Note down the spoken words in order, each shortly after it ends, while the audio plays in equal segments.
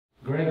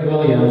Greg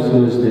Williams,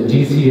 who is the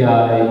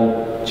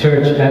GCI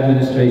Church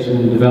Administration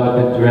and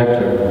Development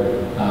Director,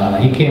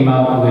 he came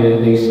out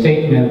with a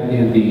statement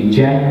in the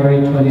January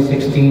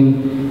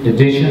 2016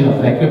 edition of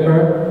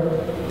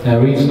Equiper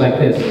that reads like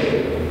this: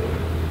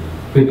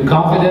 "With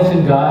confidence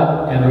in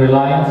God and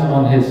reliance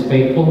on His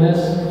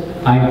faithfulness,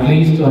 I am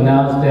pleased to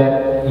announce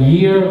that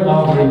Year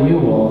of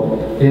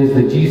Renewal is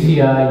the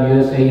GCI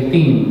USA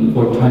theme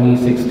for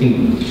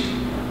 2016.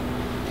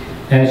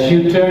 As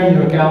you turn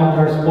your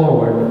calendars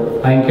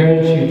forward, I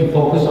encourage you to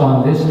focus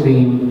on this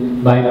theme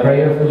by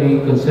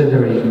prayerfully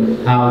considering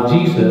how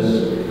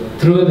Jesus,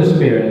 through the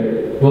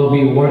Spirit, will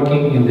be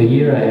working in the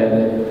year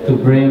ahead to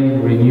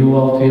bring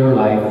renewal to your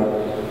life,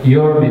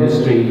 your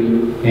ministry,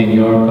 and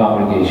your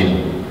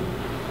congregation."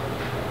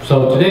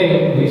 So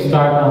today we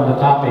start on the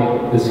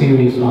topic, the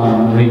series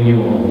on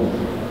renewal.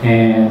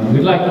 And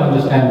we'd like to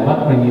understand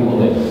what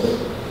renewal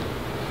is.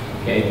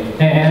 Okay?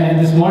 And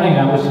this morning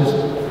I was just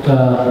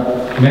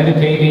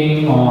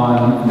meditating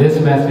on this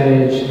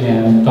message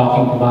and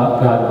talking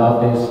about God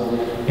about this,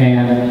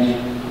 and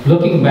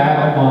looking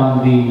back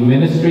on the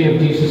ministry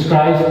of Jesus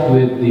Christ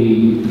with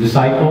the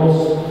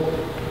disciples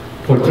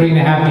for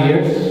 3.5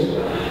 years.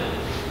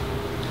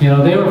 You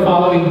know, they were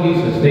following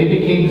Jesus. They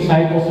became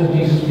disciples of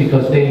Jesus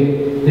because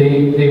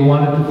they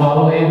wanted to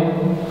follow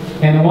Him.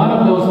 And one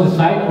of those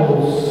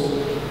disciples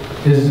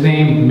is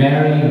named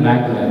Mary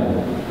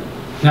Magdalene.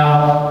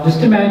 Now,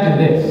 just imagine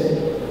this.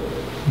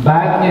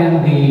 Back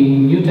in the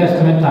New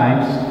Testament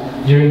times,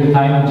 during the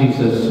time of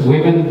Jesus,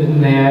 women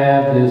didn't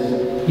have this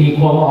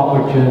equal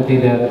opportunity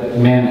that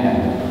men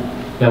had,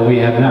 that we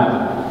have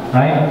now,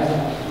 right?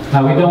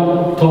 Now, we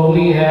don't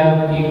totally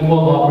have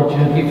equal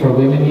opportunity for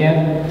women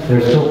yet.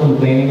 They're still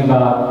complaining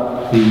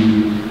about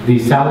the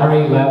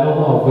salary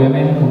level of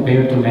women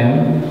compared to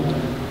men,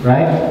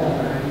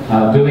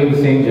 right? Doing the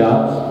same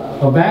jobs.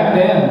 But back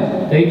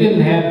then, they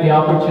didn't have the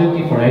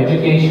opportunity for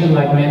education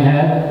like men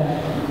had.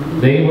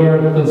 They were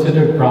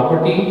considered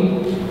property,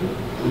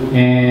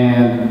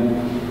 and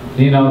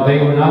you know, they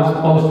were not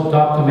supposed to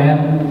talk to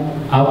men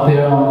out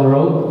there on the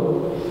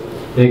road.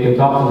 They could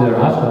talk to their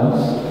husbands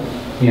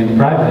in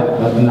private,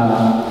 but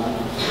not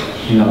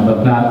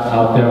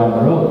out there on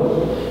the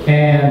road.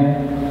 And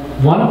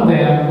one of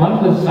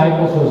the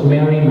disciples was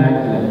Mary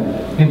Magdalene.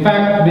 In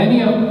fact,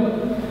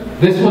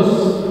 this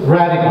was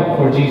radical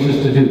for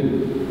Jesus to do,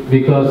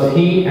 because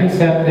He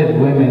accepted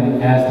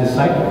women as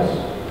disciples.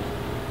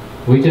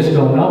 We just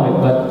don't know it,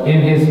 but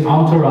in His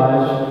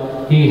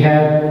entourage, He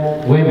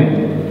had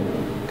women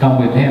come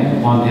with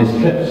Him on His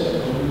trips.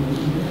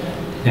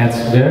 That's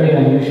very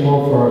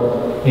unusual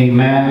for a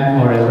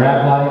man or a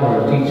rabbi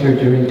or a teacher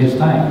during His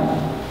time.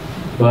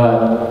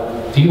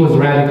 But He was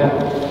radical.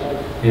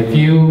 If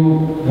you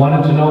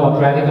wanted to know what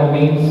radical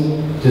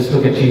means, just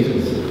look at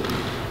Jesus.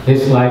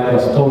 His life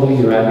was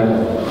totally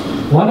radical.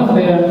 One of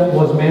them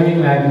was Mary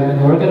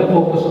Magdalene. We're going to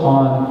focus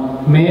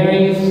on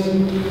Mary's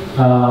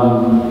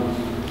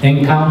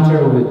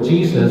encounter with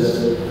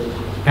Jesus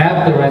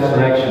at the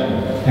resurrection.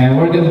 And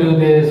we're going to do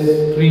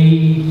this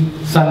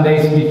 3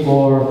 Sundays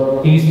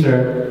before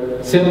Easter,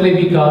 simply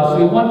because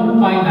we want to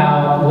find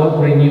out what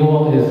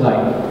renewal is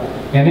like.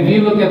 And if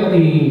you look at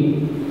the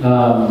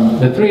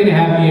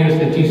 3.5 years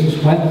that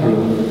Jesus went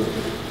through,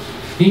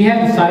 He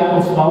had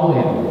disciples follow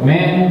Him,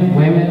 men,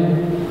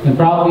 women, and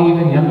probably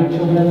even younger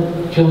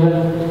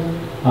children,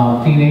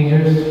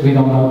 teenagers. We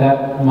don't know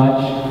that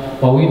much.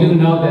 But we do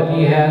know that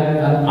He had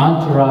an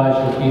entourage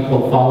of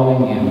people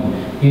following Him.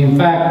 In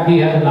fact, He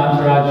had an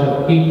entourage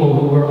of people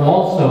who were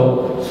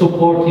also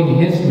supporting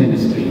His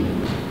ministry,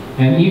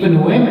 and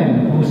even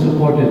women who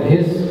supported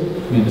His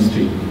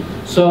ministry.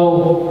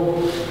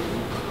 So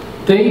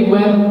they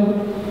went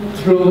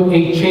through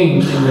a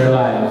change in their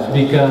lives,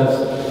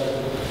 because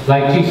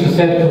like Jesus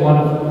said to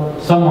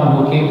someone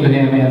who came to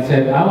Him and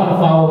said, "I want to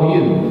follow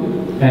you."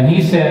 And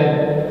He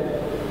said,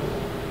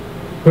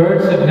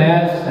 "Birds have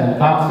nests and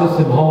foxes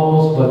have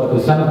holes, but the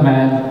Son of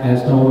Man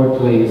has nowhere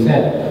to lay His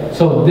head."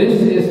 So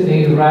this is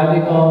a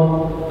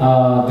radical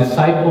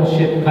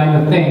discipleship kind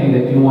of thing,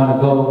 that you want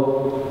to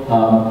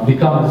go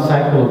become a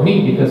disciple of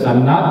Me, because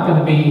I'm not going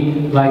to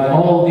be like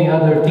all the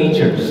other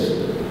teachers.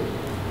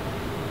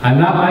 I'm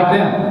not like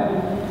them.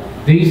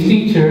 These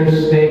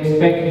teachers, they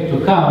expect you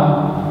to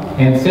come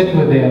and sit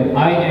with them.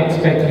 I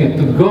expect you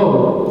to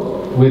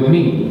go with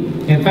Me.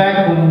 In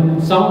fact, when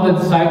some of the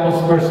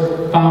disciples first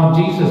found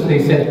Jesus, they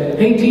said,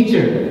 "Hey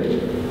teacher,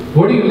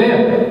 where do you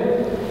live?"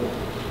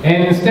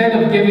 And instead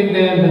of giving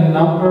them the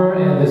number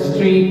and the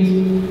street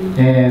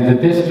and the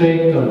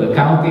district or the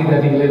county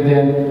that He lived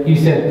in, He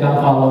said, "Come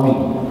follow Me."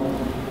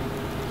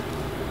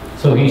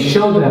 So He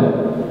showed them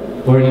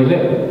where He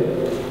lived.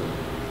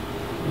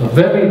 A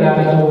very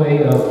radical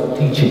way of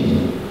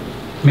teaching.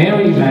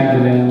 Mary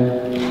Magdalene,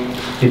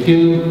 if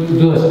you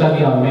do a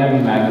study on Mary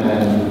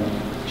Magdalene,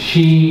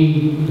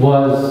 she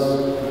was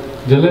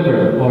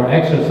delivered or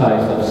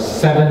exorcised of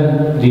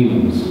 7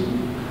 demons.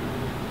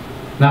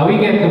 Now we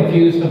get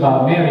confused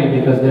about Mary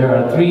because there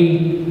are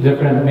 3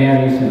 different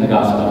Marys in the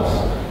Gospels.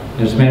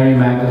 There's Mary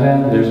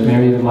Magdalene, there's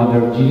Mary the mother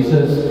of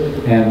Jesus,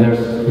 and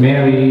there's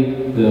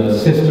Mary the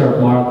sister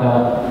of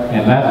Martha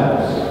and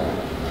Lazarus.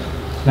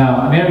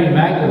 Now, Mary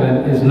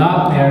Magdalene is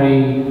not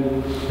Mary,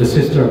 the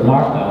sister of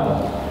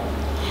Martha,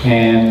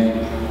 and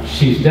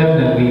she's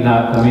definitely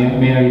not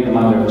Mary, the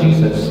mother of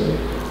Jesus.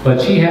 But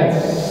she had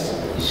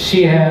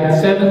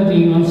 7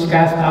 demons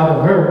cast out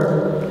of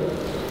her,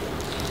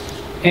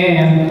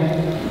 and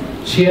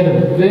she had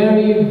a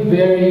very,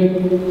 very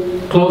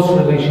close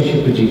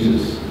relationship with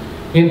Jesus.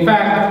 In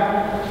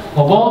fact,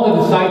 of all the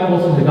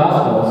disciples in the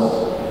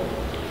Gospels,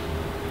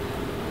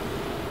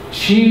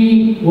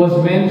 she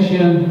was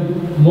mentioned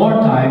more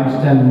times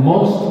than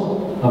most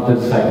of the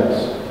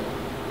disciples.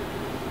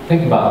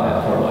 Think about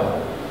that for a while.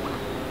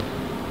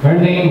 Her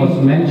name was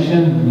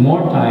mentioned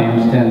more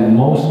times than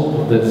most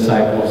of the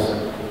disciples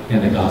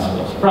in the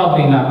Gospels.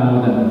 Probably not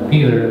more than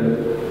Peter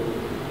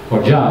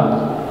or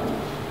John,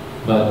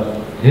 but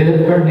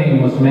her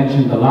name was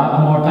mentioned a lot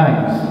more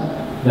times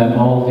than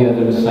all the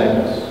other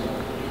disciples.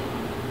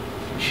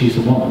 She's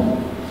a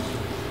woman.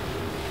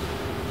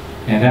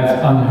 And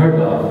that's unheard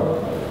of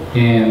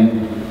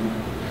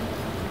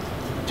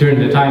during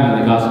the time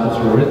when the Gospels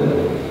were written.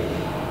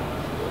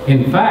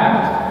 In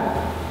fact,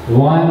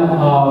 one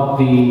of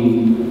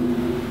the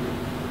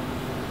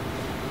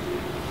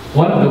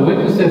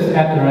witnesses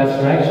at the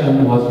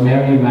resurrection was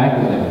Mary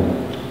Magdalene.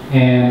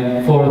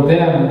 And for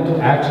them to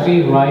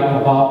actually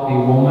write about a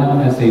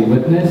woman as a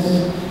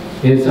witness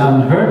is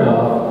unheard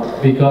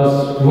of,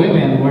 because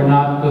women were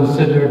not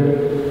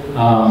considered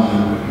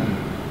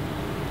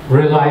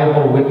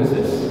reliable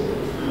witnesses.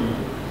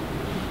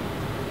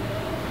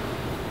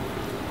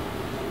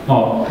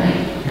 Oh,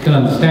 you can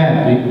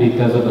understand,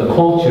 because of the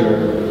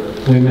culture,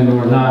 women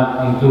were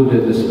not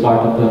included as part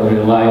of the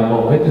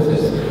reliable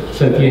witnesses.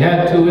 So if you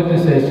had 2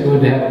 witnesses, you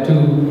would have 2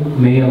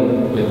 male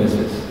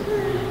witnesses.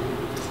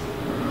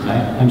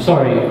 Right? I'm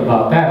sorry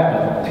about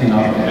that,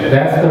 but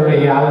that's the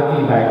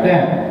reality back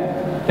then.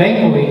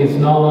 Thankfully, it's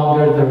no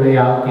longer the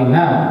reality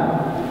now.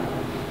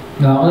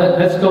 Now,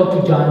 let's go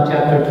to John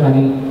chapter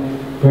 20,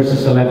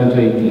 verses 11 to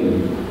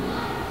 18.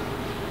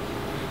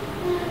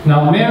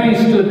 Now, Mary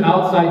stood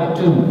outside the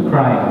tomb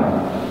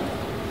crying.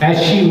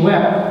 As she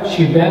wept,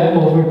 she bent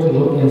over to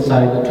look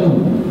inside the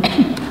tomb.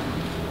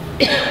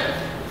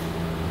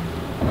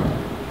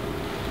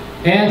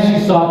 And she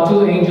saw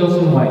 2 angels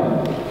in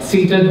white,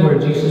 seated where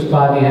Jesus'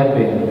 body had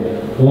been,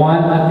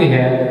 one at the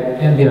head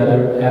and the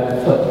other at the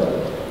foot.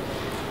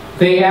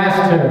 They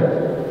asked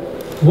her,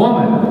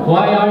 "Woman,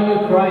 why are you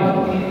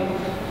crying?"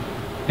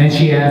 And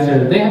she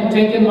answered, "They have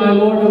taken my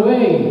Lord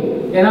away,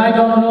 and I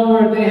don't know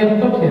where they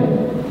have put him."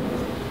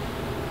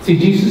 See,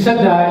 Jesus had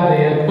died.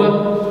 They had put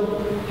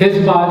his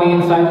body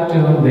inside the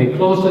tomb. They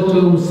closed the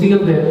tomb,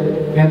 sealed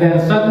it, and then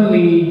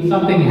suddenly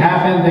something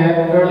happened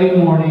that early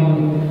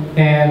morning,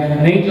 and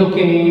an angel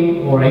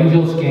came, or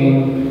angels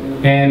came,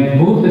 and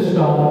moved the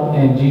stone,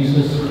 and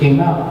Jesus came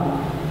out.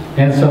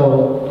 And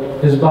so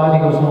his body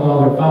was no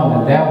longer found,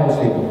 and that was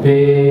a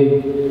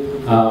big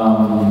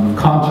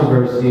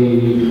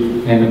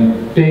controversy and a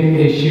big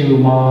issue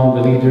among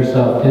the leaders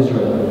of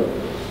Israel.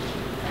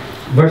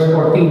 Verse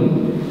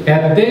 14.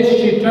 At this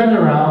she turned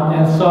around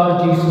and saw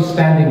Jesus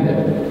standing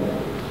there.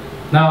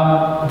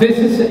 Now, this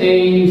is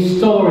a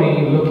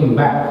story looking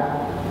back.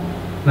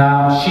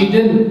 Now, she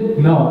didn't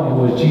know it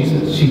was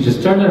Jesus. She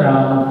just turned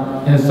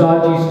around and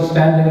saw Jesus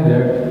standing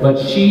there, but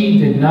she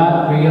did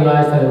not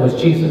realize that it was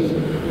Jesus.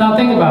 Now,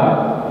 think about it.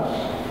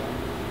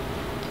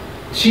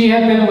 She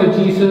had been with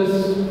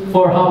Jesus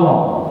for how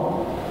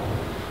long?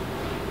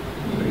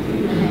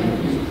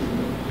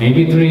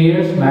 Maybe 3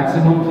 years,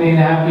 maximum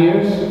 3.5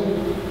 years.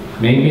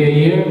 Maybe a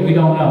year, we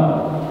don't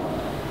know.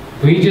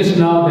 We just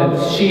know that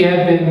she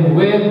had been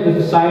with the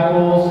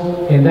disciples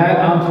in that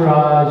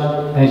entourage,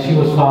 and she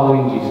was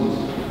following Jesus.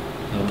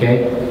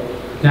 Okay?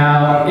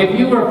 Now, if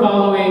you were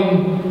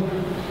following,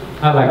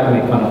 I like to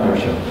make fun of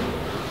Herschel.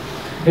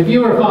 If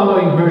you were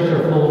following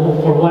Herschel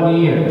for 1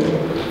 year,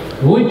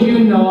 would you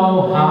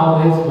know how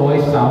his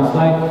voice sounds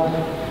like?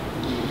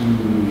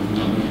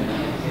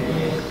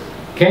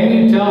 Can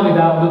you tell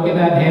without looking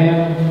at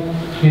him,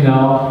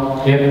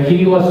 if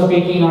he was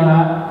speaking or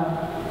not?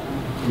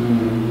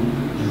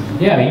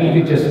 Yeah, he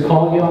could just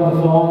call you on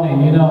the phone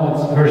and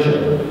it's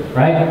Herschel,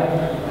 right?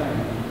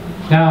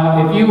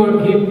 Now, if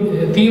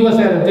he was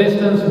at a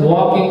distance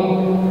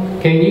walking,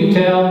 can you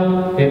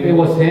tell if it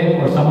was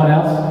him or someone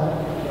else?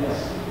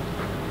 Yes.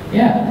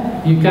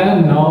 Yeah, you kind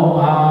of know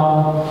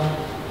how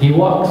he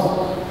walks,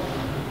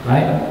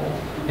 right?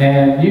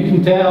 And you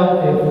can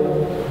tell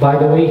by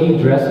the way he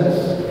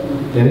dresses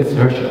that it's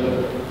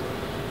Herschel,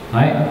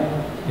 right?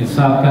 It's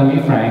not going to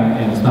be Frank,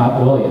 and it's not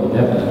William,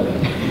 definitely,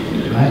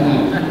 right?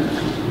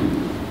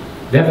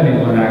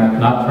 Definitely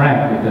not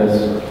Frank,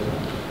 because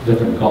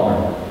different color.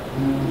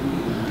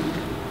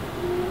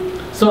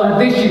 So at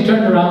least she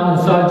turned around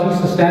and saw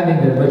Jesus standing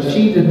there, but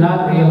she did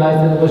not realize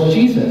that it was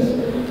Jesus.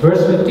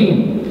 Verse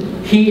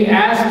 15, he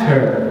asked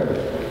her,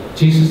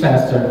 Jesus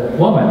asked her,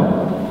 "Woman."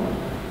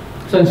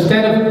 So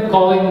instead of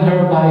calling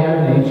her by her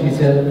name, he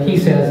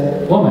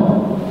says, "Woman,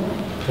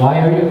 why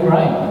are you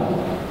crying?"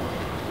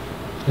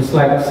 It's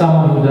like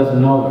someone who doesn't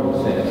know her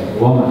says,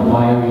 "Woman,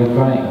 why are you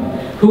crying?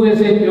 Who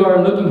is it you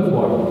are looking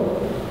for?"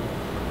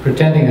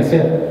 Pretending as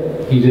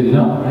if he didn't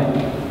know,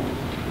 right?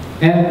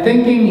 And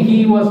thinking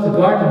he was the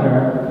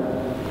gardener,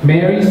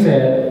 Mary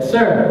said,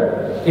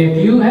 "Sir, if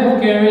you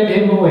have carried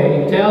him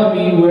away, tell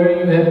me where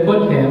you have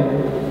put him,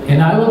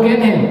 and I will get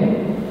him."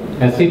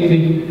 As if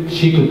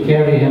she could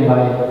carry him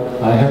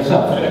by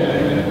herself.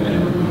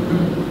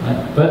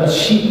 But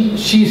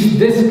she's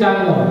this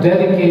kind of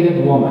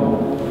dedicated woman.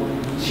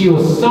 She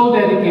was so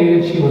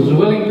dedicated, she was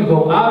willing to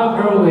go out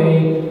of her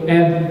way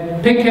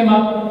and pick him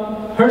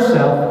up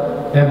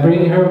herself and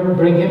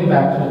bring him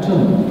back to the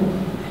tomb.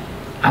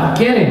 "I'll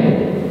get him."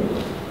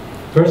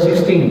 Verse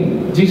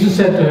 16, Jesus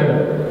said to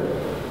her,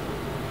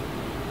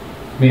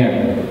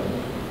 "Mary."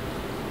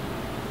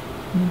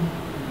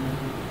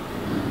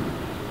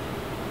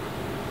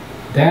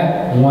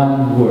 That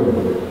one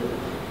word,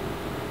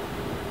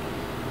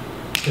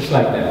 just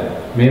like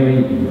that, Mary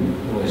knew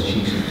it was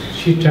Jesus.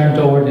 She turned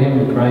toward him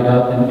and cried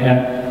out in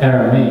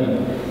Aramaic,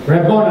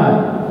 "Rabboni,"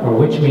 or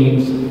which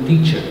means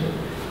teacher.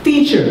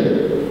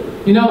 Teacher!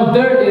 You know,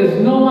 there is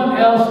no one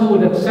else who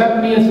would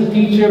accept me as a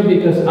teacher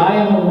because I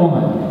am a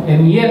woman,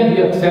 and yet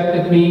you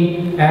accepted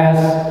me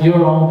as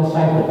your own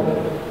disciple.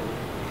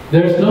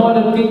 There's no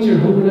other teacher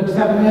who would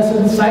accept me as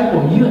a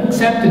disciple. You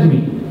accepted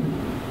me.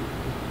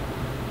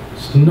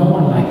 There's no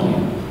one like you.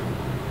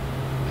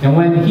 And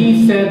when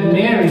he said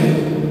Mary,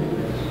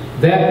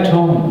 that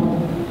tone,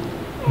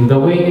 the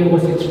way it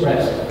was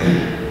expressed,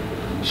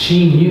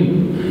 she knew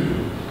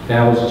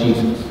that was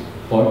Jesus.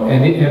 Or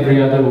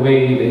every other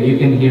way that you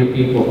can hear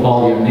people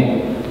call your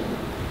name.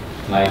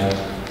 Like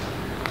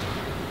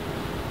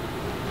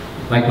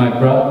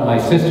my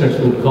sisters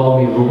would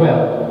call me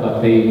Ruel,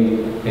 but they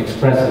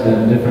express it in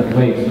a different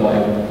way, so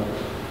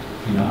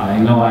I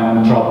know I'm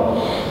in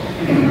trouble.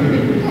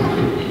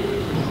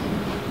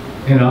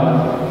 You know?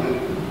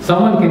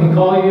 Someone can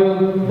call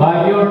you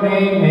by your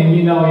name and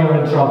you know you're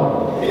in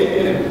trouble.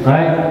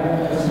 Right?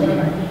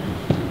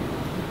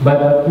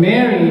 But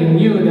Mary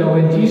knew that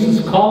when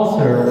Jesus calls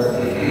her,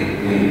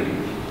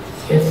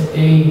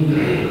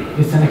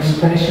 it's an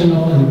expression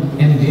of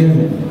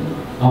endearment,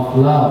 of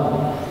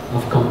love,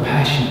 of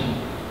compassion,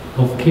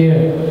 of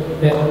care.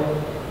 That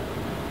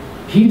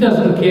he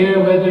doesn't care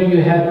whether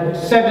you had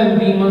 7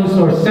 demons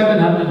or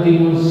 700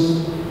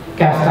 demons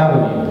cast out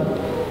of you.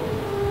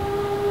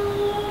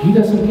 He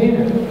doesn't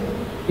care.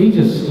 He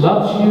just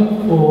loves you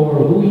for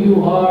who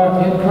you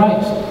are in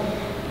Christ.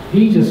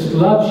 He just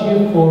loves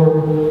you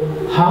for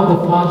how the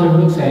Father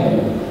looks at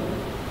you.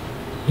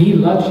 He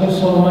loves you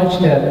so much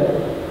that,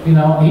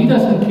 He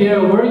doesn't care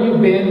where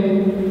you've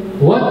been,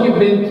 what you've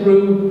been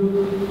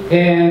through,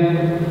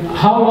 and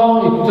how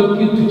long it took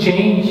you to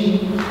change,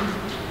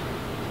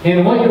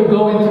 and what you're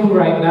going through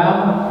right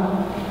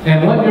now,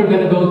 and what you're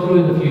going to go through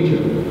in the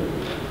future.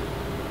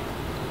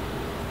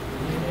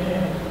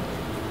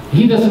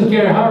 He doesn't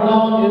care how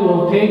long it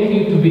will take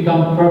you to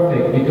become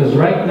perfect, because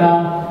right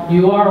now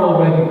you are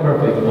already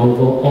perfect,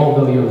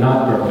 although you're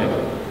not perfect.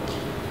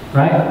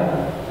 Right?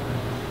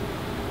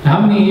 How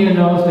many here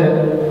knows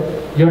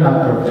that you're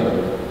not perfect?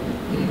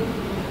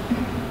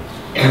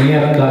 And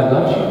yet God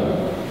loves you.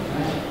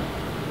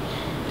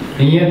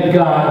 And yet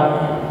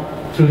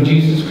God, through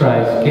Jesus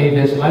Christ, gave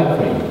His life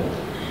for you.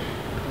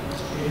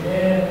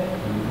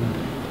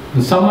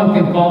 And someone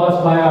can call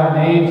us by our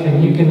names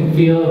and you can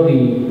feel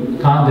the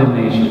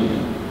condemnation,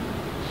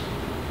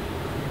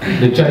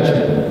 the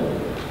judgment,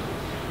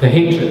 the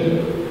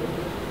hatred.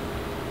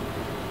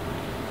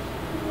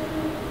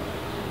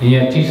 And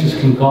yet Jesus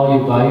can call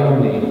you by your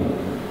name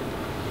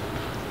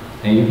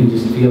and you can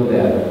just feel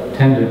that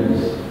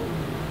tenderness,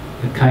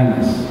 the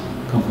kindness,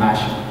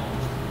 compassion.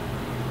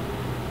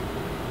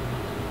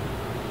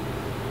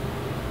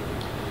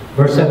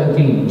 Verse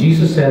 17,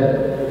 Jesus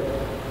said,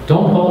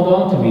 "Don't hold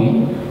on to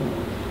me,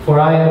 for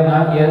I have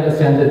not yet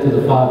ascended to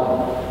the Father."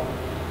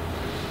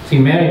 See,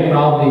 Mary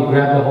probably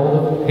grabbed a hold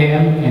of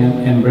him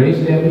and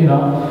embraced him.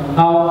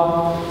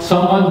 How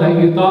someone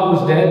that you thought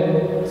was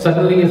dead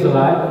suddenly is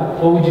alive.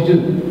 What would you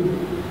do?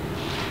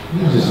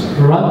 You just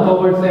run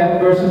towards that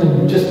person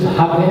and just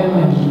hug him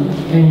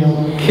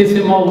and kiss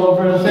him all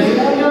over and say,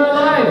 "Oh, you're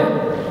alive."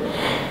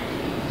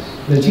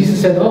 But Jesus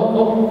said,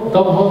 "Oh,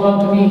 don't hold on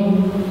to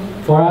me,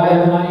 for I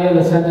have not yet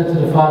ascended to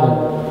the Father,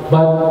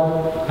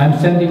 but I'm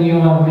sending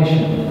you on a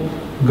mission.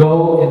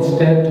 Go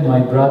instead to my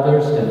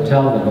brothers and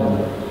tell them,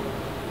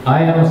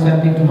 I am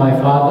ascending to my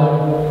Father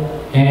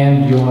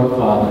and your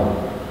Father."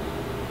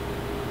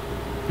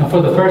 Now,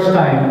 for the first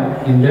time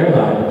in their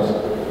lives,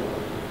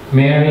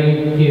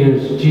 Mary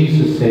hears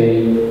Jesus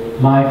say,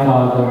 "My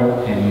Father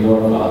and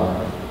your Father."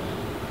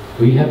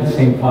 We have the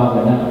same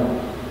Father now.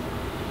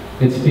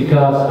 It's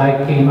because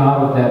I came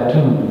out of that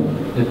tomb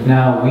that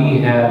now we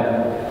have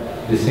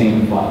the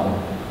same Father.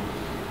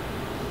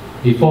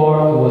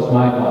 Before it was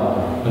my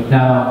Father, but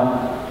now,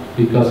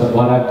 because of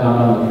what I've done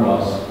on the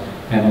cross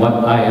and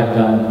what I have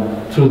done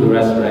through the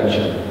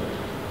resurrection,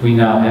 we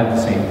now have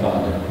the same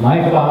Father.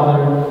 My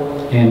Father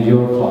and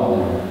your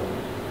Father.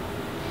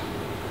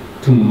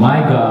 To my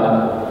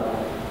God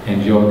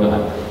and your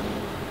God.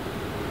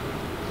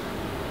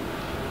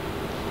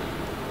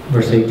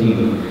 Verse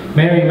 18.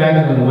 Mary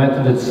Magdalene went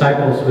to the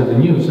disciples with the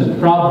news, and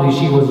probably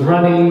she was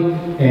running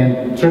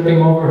and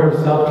tripping over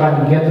herself,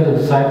 trying to get to the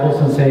disciples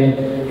and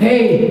saying,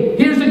 "Hey,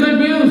 here's the good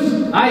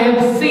news! I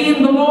have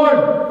seen the Lord!"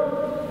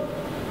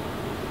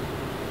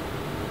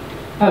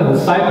 And the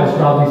disciples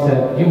probably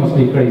said, "You must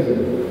be crazy."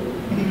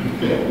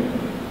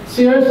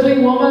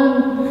 "Seriously,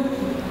 woman?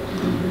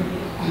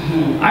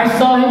 I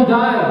saw him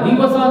die. He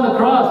was on the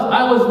cross.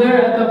 I was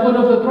there at the foot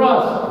of the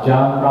cross."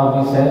 John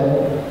probably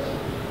said,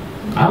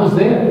 "I was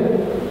there.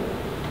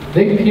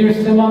 They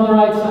pierced him on the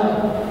right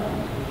side.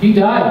 He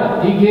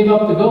died. He gave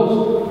up the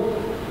ghost.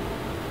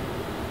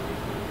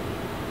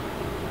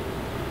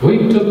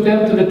 We took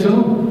them to the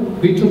tomb.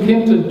 We took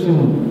him to the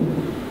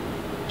tomb.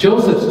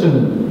 Joseph's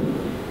tomb.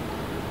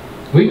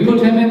 We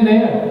put him in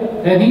there.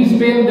 And he's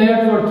been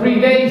there for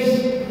 3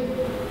 days.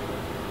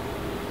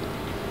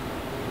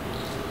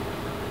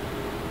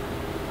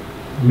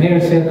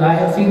 Mary said, "I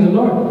have seen the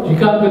Lord." You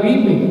can't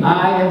believe me.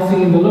 I have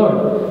seen the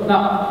Lord.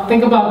 Now,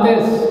 think about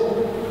this.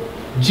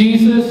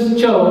 Jesus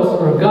chose,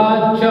 or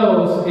God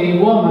chose, a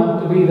woman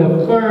to be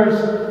the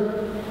first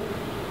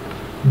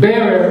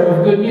bearer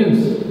of good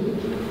news.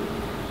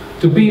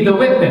 To be the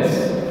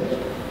witness.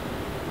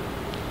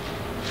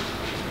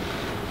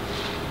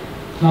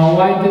 Now,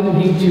 why didn't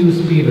he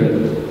choose Peter?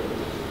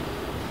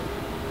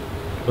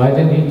 Why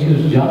didn't he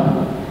choose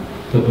John,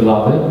 the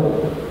beloved?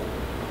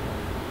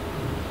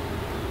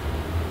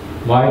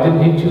 Why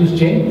didn't he choose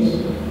James?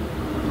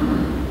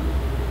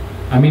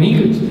 I mean, he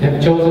could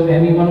have chosen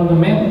any one of the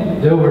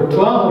men. There were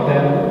 12 of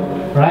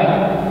them,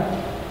 right?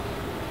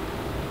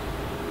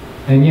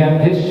 And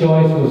yet his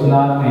choice was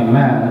not a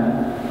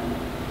man,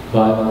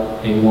 but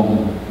a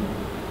woman.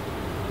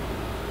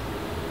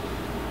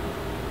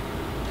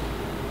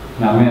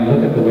 Now, man,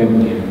 look at the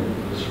women here in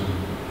this room.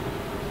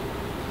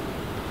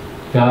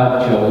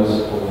 God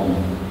chose a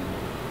woman.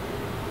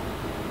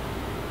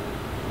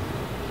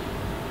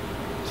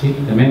 See,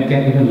 the men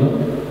can't even look.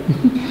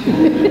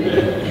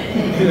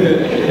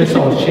 They're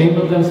so ashamed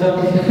of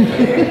themselves.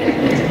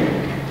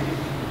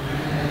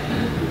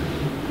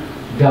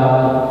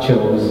 God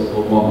chose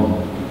a woman.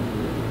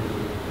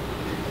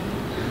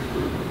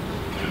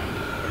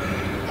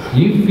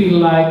 You feel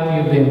like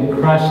you've been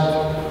crushed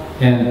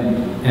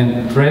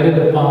and treaded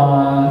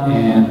upon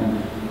and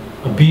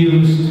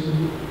abused.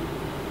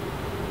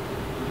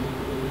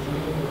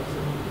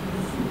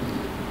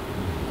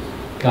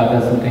 God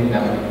doesn't think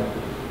that way.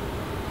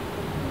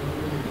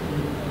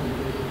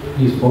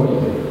 He's for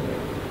you.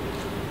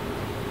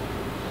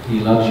 He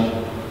loves you.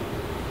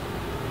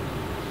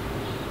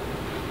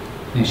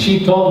 And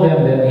she told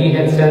them that he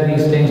had said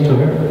these things to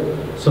her.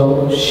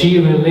 So she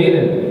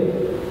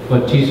related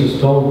what Jesus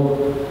told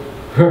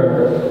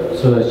her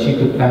so that she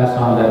could pass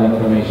on that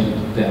information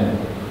to them.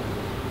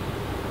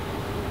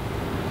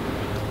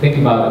 Think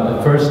about it.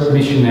 The first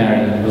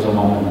missionary was a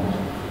woman.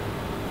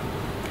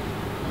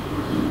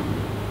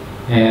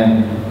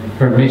 And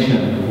her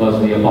mission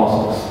was the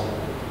apostles.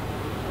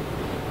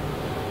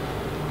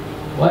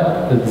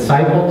 What? The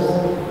disciples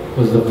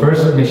was the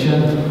first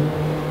mission?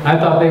 I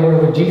thought they were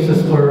with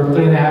Jesus for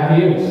 3.5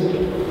 years.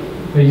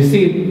 But you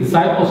see,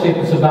 discipleship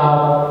is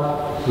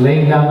about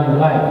laying down your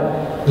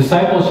life.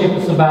 Discipleship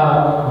is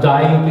about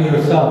dying to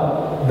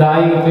yourself,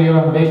 dying to your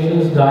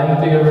ambitions, dying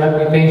to your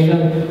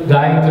reputation,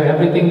 dying to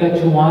everything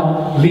that you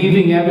want,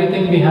 leaving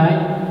everything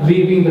behind,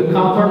 leaving the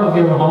comfort of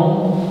your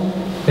home.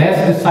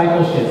 That's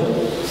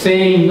discipleship.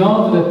 Saying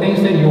no to the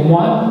things that you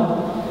want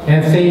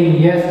and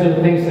saying yes to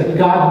the things that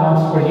God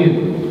wants for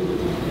you.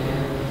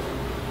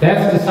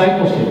 That's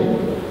discipleship.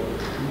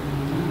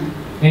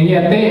 And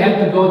yet they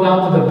had to go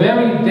down to the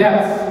very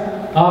depths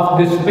of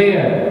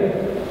despair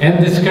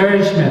and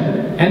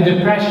discouragement and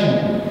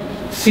depression.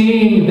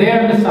 Seeing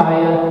their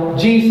Messiah,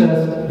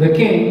 Jesus, the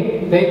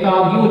King, they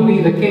thought he would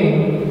be the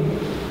King.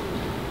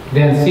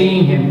 Then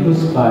seeing him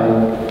crucified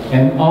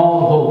and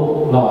all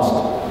hope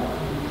lost.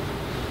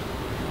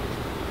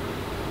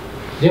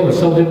 They were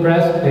so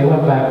depressed, they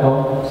went back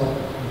home.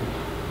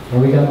 Are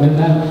we going to do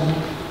that?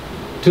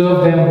 2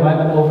 of them went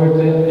over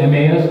to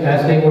Emmaus.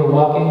 As they were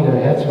walking,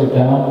 their heads were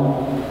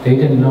down. They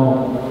didn't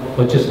know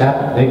what just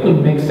happened. They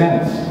couldn't make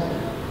sense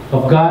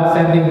of God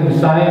sending the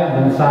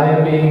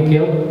Messiah being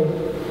killed,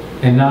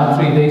 and now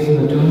 3 days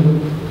in the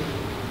tomb.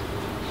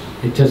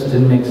 It just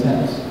didn't make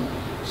sense.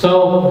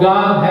 So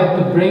God had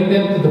to bring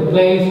them to the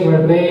place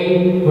where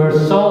they were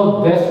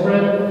so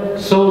desperate,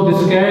 so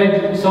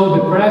discouraged, so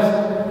depressed,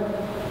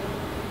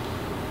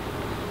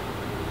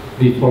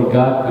 before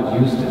God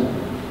could use them.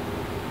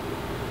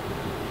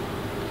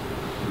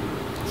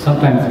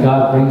 Sometimes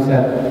God brings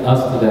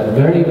us to that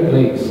very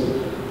place,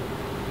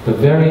 the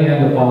very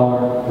end of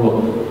our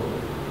rope,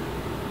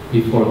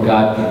 before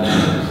God can use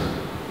us.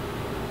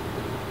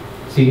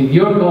 See, if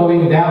you're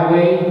going that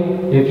way,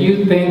 if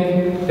you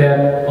think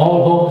that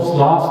all hope is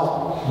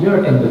lost,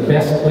 you're in the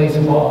best place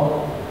of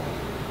all.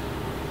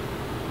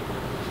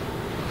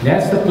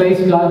 That's the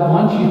place God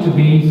wants you to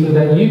be so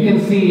that you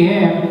can see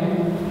Him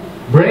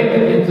break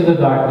into the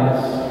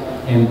darkness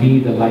and be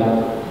the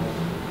light.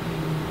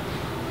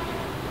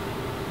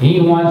 He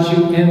wants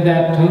you in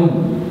that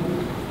tomb,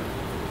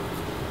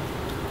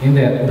 in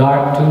that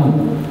dark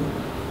tomb,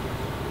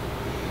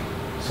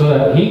 so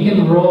that He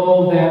can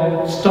roll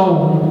that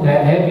stone,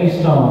 that heavy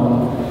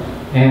stone,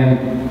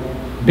 and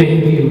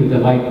bathe you with the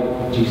light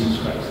of Jesus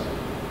Christ.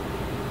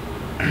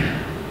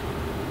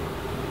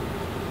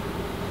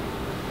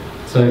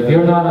 So if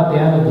you're not at the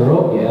end of the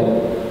rope yet,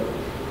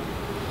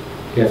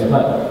 guess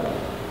what?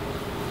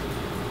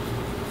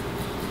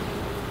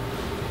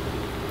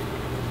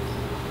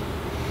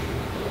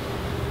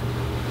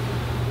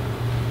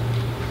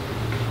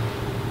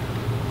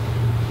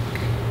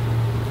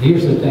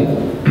 Here's the thing.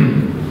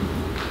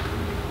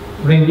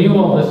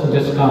 Renewal doesn't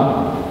just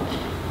come.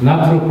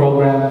 Not through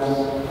programs,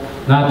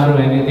 not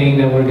through anything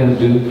that we're going to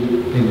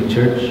do in the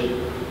church.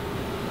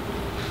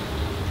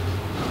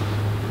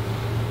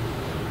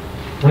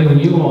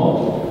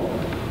 Renewal,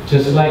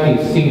 just like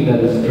a seed that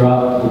is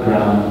dropped to the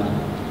ground,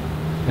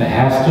 that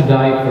has to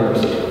die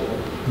first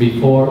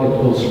before it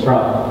will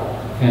sprout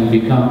and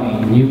become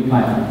a new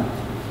plant.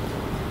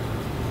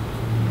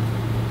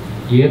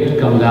 You have to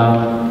come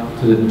down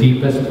to the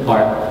deepest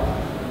part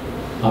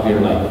of your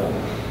life.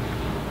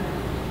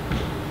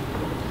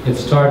 It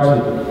starts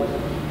with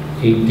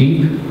a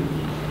deep,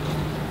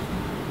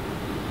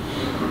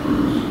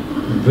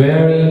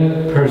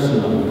 very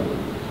personal,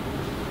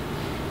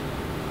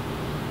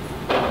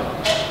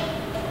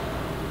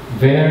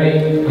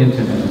 very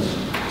intimate,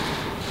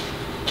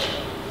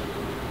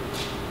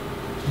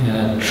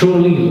 and a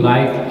truly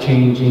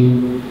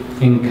life-changing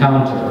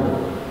encounter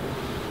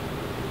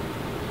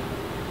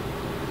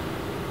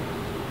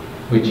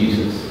with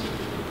Jesus.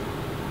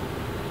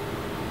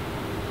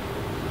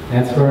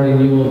 That's where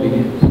renewal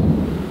begins.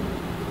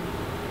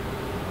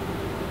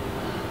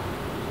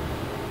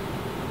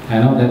 I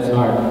know that's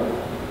hard.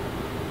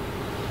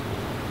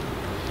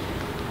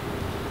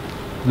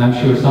 And I'm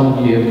sure some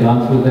of you have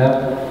gone through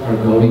that, are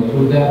going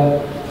through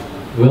that,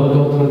 will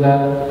go through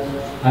that.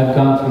 I've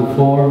gone through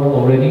 4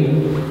 already.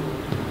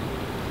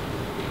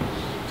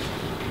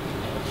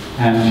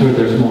 And I'm sure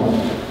there's more.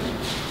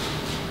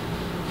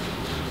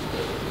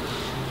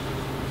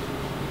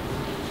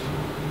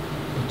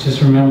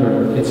 Just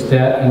remember, it's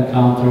that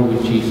encounter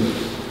with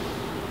Jesus.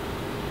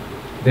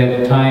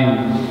 That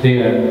time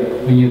there,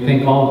 when you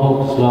think all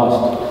hope is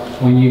lost,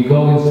 when you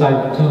go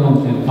inside the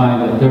tomb and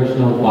find that there's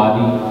no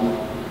body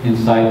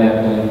inside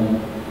that tomb,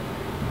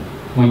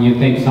 when you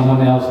think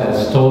someone else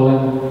has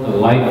stolen the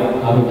life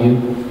out of you,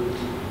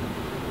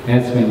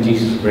 that's when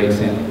Jesus breaks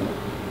in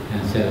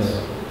and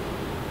says,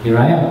 "Here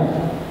I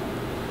am."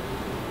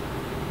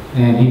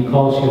 And He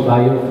calls you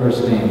by your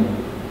first name,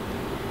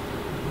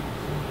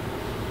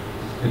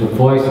 with a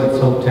voice that's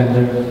so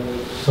tender,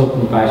 so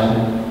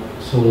compassionate,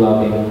 so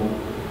loving,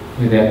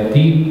 with that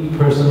deep,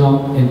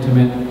 personal,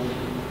 intimate,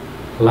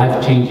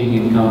 life-changing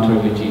encounter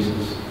with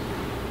Jesus.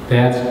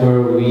 That's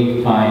where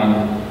we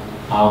find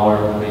our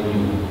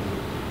renewal.